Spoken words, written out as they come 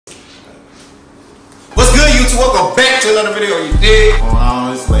YouTube? Welcome back to another video. You dig? Going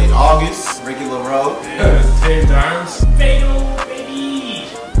on, it's late August, regular road. Yeah, it's 10 times. Fatal, baby.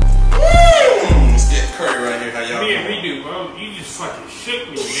 Let's get Curry right here. How y'all Me and redo, bro. You just fucking shook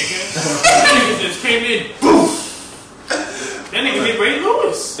me, nigga. That nigga just came in, boom. That nigga did Ray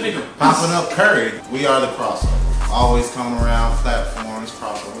Lewis. That nigga Popping up Curry. We are the crossover. Always coming around platforms,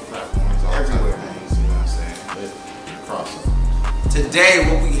 crossover platforms, all everywhere. Things, you know what I'm saying? But crossover. Today,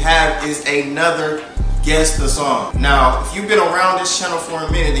 what we have is another Guess the Song. Now, if you've been around this channel for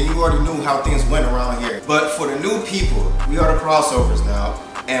a minute, then you already knew how things went around here. But for the new people, we are the crossovers now,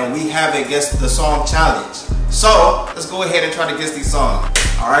 and we have a Guess the Song challenge. So, let's go ahead and try to guess these songs.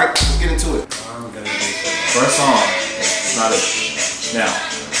 Alright, let's get into it. I'm gonna do this. First song. It's not it. Now.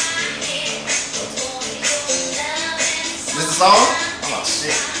 This the song? Oh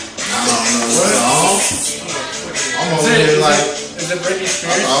shit. I don't know what song. I'm over here like. Is it Britney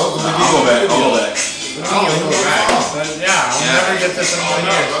Spears? I'll go back. I'll go back. I don't know but yeah, I'll never get this in 1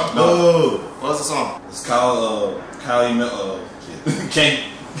 year. No. What's the song? It's called Kylie can't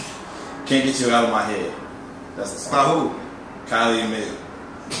get you out of my head. That's the song. By who? Kylie Minogue.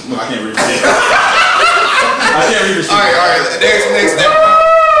 No, I can't read it. I can't read it. Alright. Next. Bye.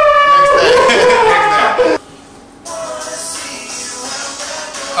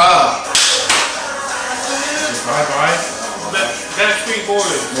 Backstreet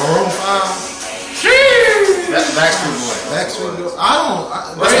Boys. Maroon 5. That's Backstreet Boy. Backstreet Boys.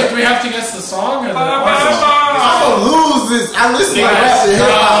 Wait, do we have to guess the song or the I'm gonna lose this. I listen to rap and hip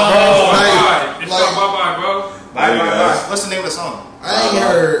hop, bro. It's called Bye-Bye, bro. Bye. What's the name of the song? I ain't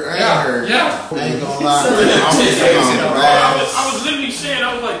heard. Yeah. I ain't gonna lie. I was literally saying,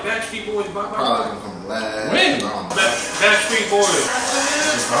 I was like, Backstreet Boys, Bye-Bye. Probably gonna come last. When? Backstreet Boys.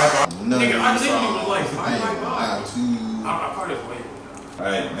 No, Nigga, I literally was like, Bye. I I probably wait.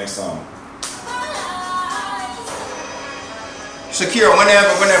 Alright, next song. Shakira, whenever.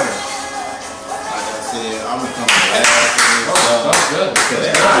 Like I said, I'm gonna come last. That's good.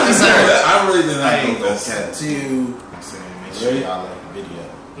 I really did I not ain't know gonna this. tattoo. I'm saying, make sure y'all like the video.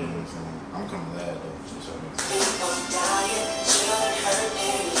 You know what I'm saying? I'm coming last though.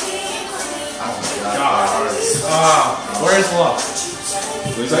 Where's Love?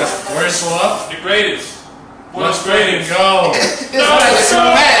 Where's Love? The greatest. What's great? Go. Sit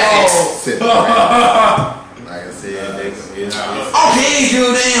like I said, Okay, you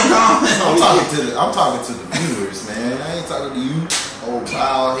damn comment. I'm talking to the viewers, man. I ain't talking to you, old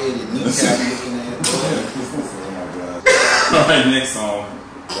bald-headed kneecap looking at. Oh my god. Alright, next song.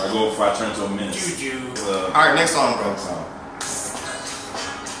 Before I go before I turn to a menace. Juju. Alright, next song, bro.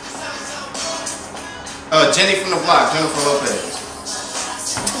 Jenny from the Block, Jennifer Lopez.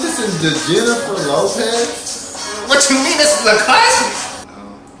 Listen to Jennifer Lopez. What you mean? This is a classic.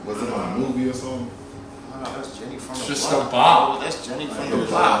 Was it on a movie or something? No, that's Jenny from the Just Block. a bop. Oh, that's Jenny from the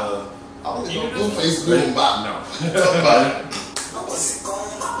Block. I was going to Blueface doing bop. No.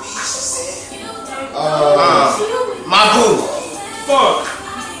 My boo. Fuck.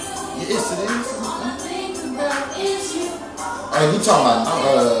 Yes, it is. Hey, you talking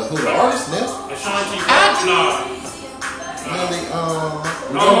about who the artist now? Ashanti.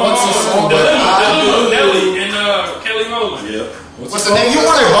 What's the song? Nelly and Kelly Rowland. Yeah. What's the name? You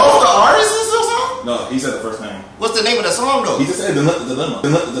wanted both the artists or something? No, he said the first name. What's the name of the song though? He just said Dilemma. Dilemma.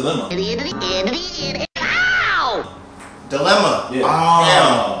 Dilemma. Yeah.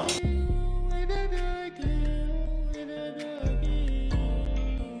 Oh.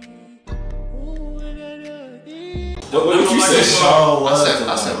 What you say?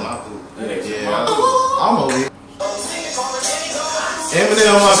 I said my boo. Yeah. I'm over here.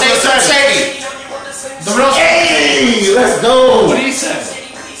 Eminem on Shady. The real. Hey, let's go. What did he say?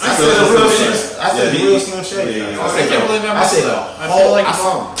 I said the real Slim. I said the real Slim Shady. Yeah. I can't believe I I missed said that. the I feel like it's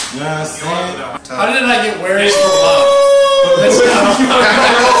song. You know what I'm saying? How did I get Where Is the Love? That's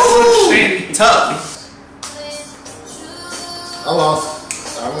shady. Tough. I lost.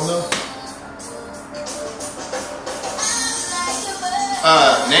 I don't know.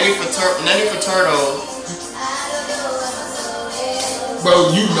 Nanny for Turtle. Bro,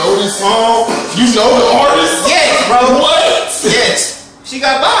 you know this song? You know the artist? Yes, bro. What? Yes. She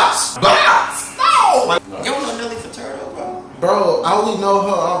got bops. Box? No. You don't know Nelly for Turtle, bro? Bro, I only know her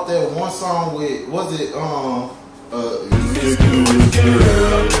off that one song with, was it, Yeah,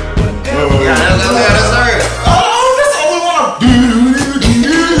 that's her. oh, that's the only one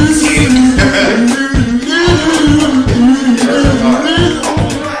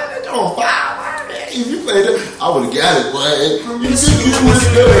on fire. If you played it, I would have got it, but you see you was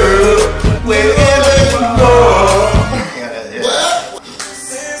girl, wherever you go. Yeah, that's it. What?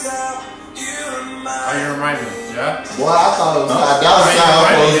 Oh, you remind me, yeah? Boy, I thought it was down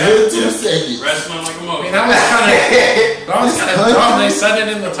for a good 2 seconds. Wrestling like a I mother. mean, that was kind of dumb. They said it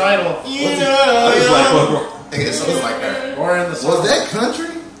in the title. It's something like that. Or in the song. Was that country?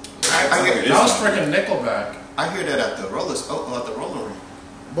 That was freaking Nickelback. I hear that at the roller ring.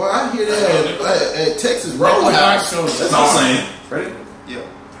 Boy, I hear that at Texas Roadhouse. That's all I'm saying. Ready? Yeah.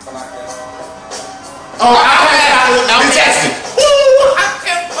 Oh, I'm testing.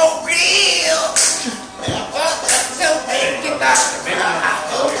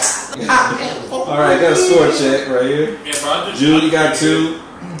 Alright, got a score check right here. Yeah, bro, I just, Jude, you got 2.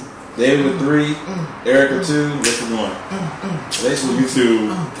 David with 3. Eric with 2. Rick with 1. Basically, you 2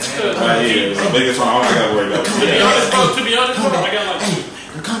 right here. It's the biggest one. I don't gotta worry about. To be honest, bro, I got like 2.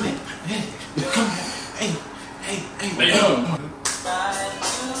 you're coming. You're coming. Hey. They know.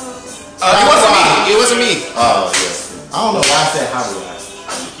 It wasn't me. Oh, yeah. I don't know why I said how we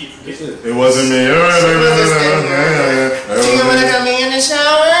It wasn't me. You wanna come in the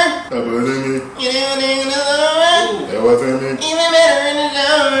shower? It wasn't me. You didn't in the lower? It wasn't me. Even better in the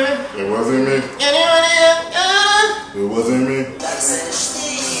shower. It wasn't me. You didn't wanna It wasn't me.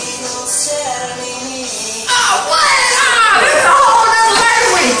 oh, what? That's a whole nother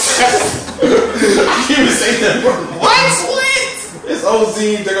language. I can't even say that word. What? It's OZ.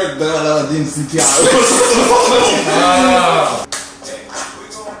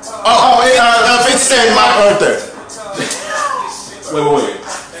 Oh, 50 Cent, my birthday. Wait.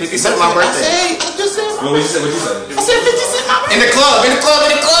 50 Cent, my birthday. I just said. What you said? I said 50 Cent, my birthday. In the club.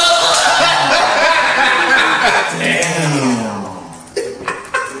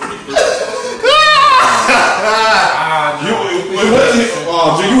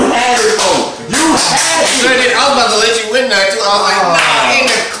 You had it though. You had it. I was about to let you win that too. I was like, nah, in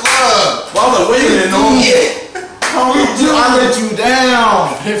the club. Well, I was like, wait a minute, no. I let you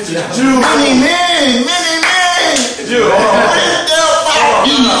down. Many men. Dude,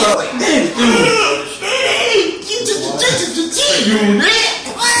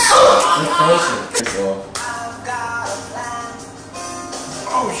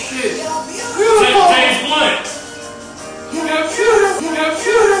 Oh shit. James Blunt.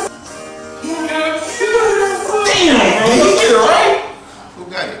 damn, bro. You get it right. Who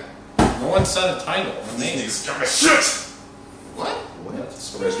got it? No one said a title. The name. What?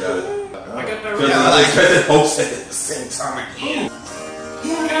 Fresh got it. I got that Because right. I expected both said it at the same time again.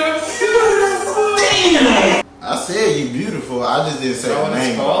 Damn. I said you beautiful. I just didn't say the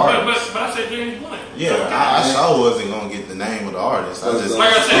name of the artist. But I said James Blunt. Yeah, I sure wasn't gonna get the name of the artist. I just.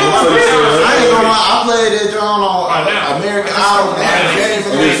 Like I said, I ain't gonna lie. I played that John on American Idol.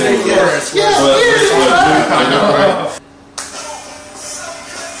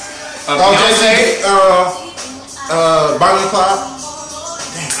 Bonnie and Clyde.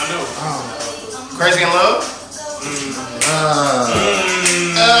 I know. Crazy in Love?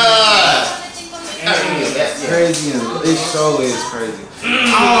 Crazy and this show is crazy.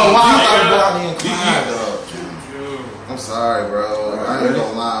 Oh, why I thought Bonnie and Clyde though. I'm sorry, bro. I ain't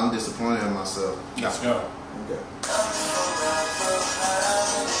gonna lie. I'm disappointed in myself. Let's go. Okay.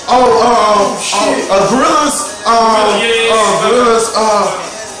 Gorillaz. Gorillaz.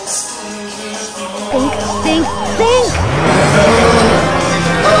 Think.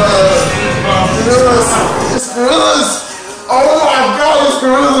 It's Gorillaz. Oh my God, it's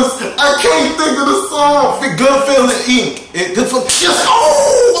Gorillaz. I can't think of the song. Good Feeling Inc. Good for just.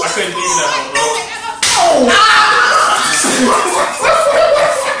 Oh. I couldn't think of that Oh.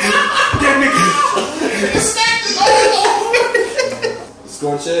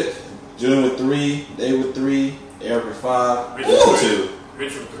 Score check. June with 3, Dave with 3, Eric with 5, Rich with 2.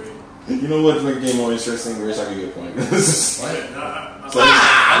 Rich with 3. You know what? To make the game more interesting, Rich, I can get a point. What? So we're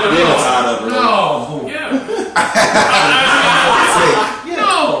tied up, bro. No. Yeah.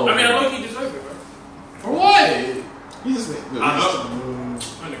 No. I mean, I look, he deserves it, bro. For what? You just I'm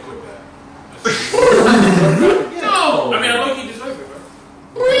gonna clip that. No. I mean, I look, he deserves it, bro.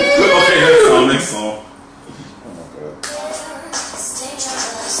 okay, next song. Oh my God.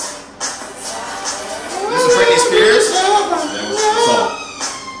 This is Britney Spears? Song.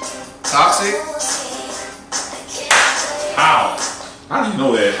 Toxic? How? How do you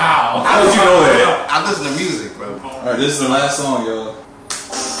know that? How? How did you know that? I listen to music, bro. Alright, this is the last song, y'all.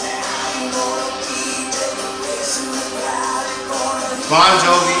 Bon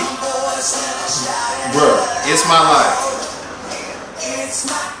Jovi. Bruh. It's My Life.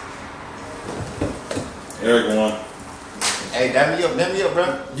 Eric won. Hey, damn me up, bro.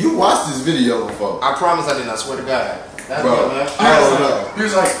 You watched this video before. I promise I did not. Swear to God. Damn me Bro. up, man. He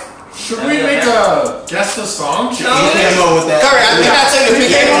was like, should we make a guess the song He challenge? came up with that. Curry, I think I took the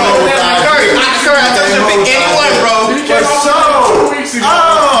PK. Curry, Curry, I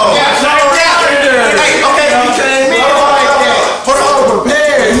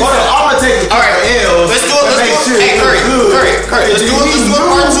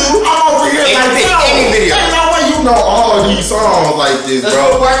songs like this, Let's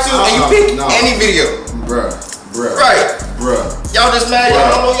bro. go part 2 and you pick any video. Bruh. Right. Y'all just mad y'all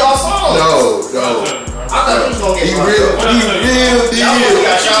don't know y'all songs. No. I thought you was gonna get Real deal.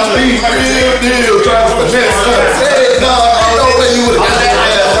 Trying to finesse us. No, ain't no way you would've got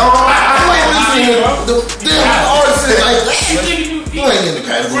that song. You ain't listening to the artists like that. You ain't in the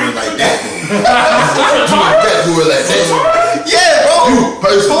category like that. Category like that. Yeah, bro. You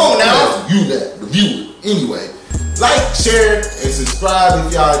personally. Come on now. You that, the viewer. Anyway, like, share, and subscribe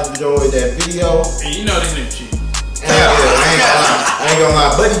if y'all enjoyed that video. And you know this nigga cheat. I ain't gonna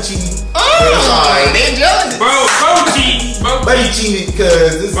lie, Buddy cheated. They jealous. Bro cheat. Buddy cheated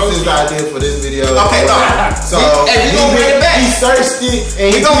because this is his idea for this video. Okay, no. So we gonna run it back. He searched it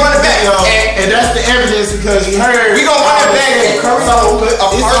and We gonna run it back. And that's the evidence because he heard. We gonna run it back and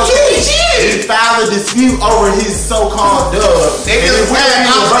So he filed a dispute over his so-called dub. They just win.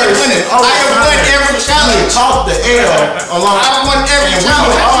 I have won every challenge. Talk the L along. I won every And we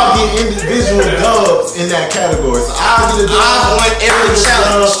challenge. will all get individual dubs in that category. So I'll get a dub. I won every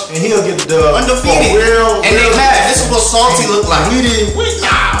challenge. And he'll get the dub. Undefeated. And they mad. This is what salty look like.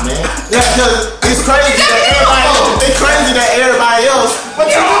 Nah, man. Yeah, because it's crazy that everybody. It's crazy that everybody else. What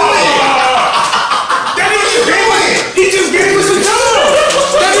you doing? That nigga just he just gave us a dub.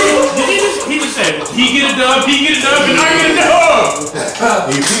 He just said he get a dub, and I get a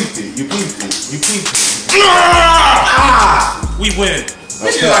dub. You peeped it. We win.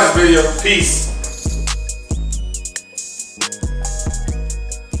 If you like this video, peace.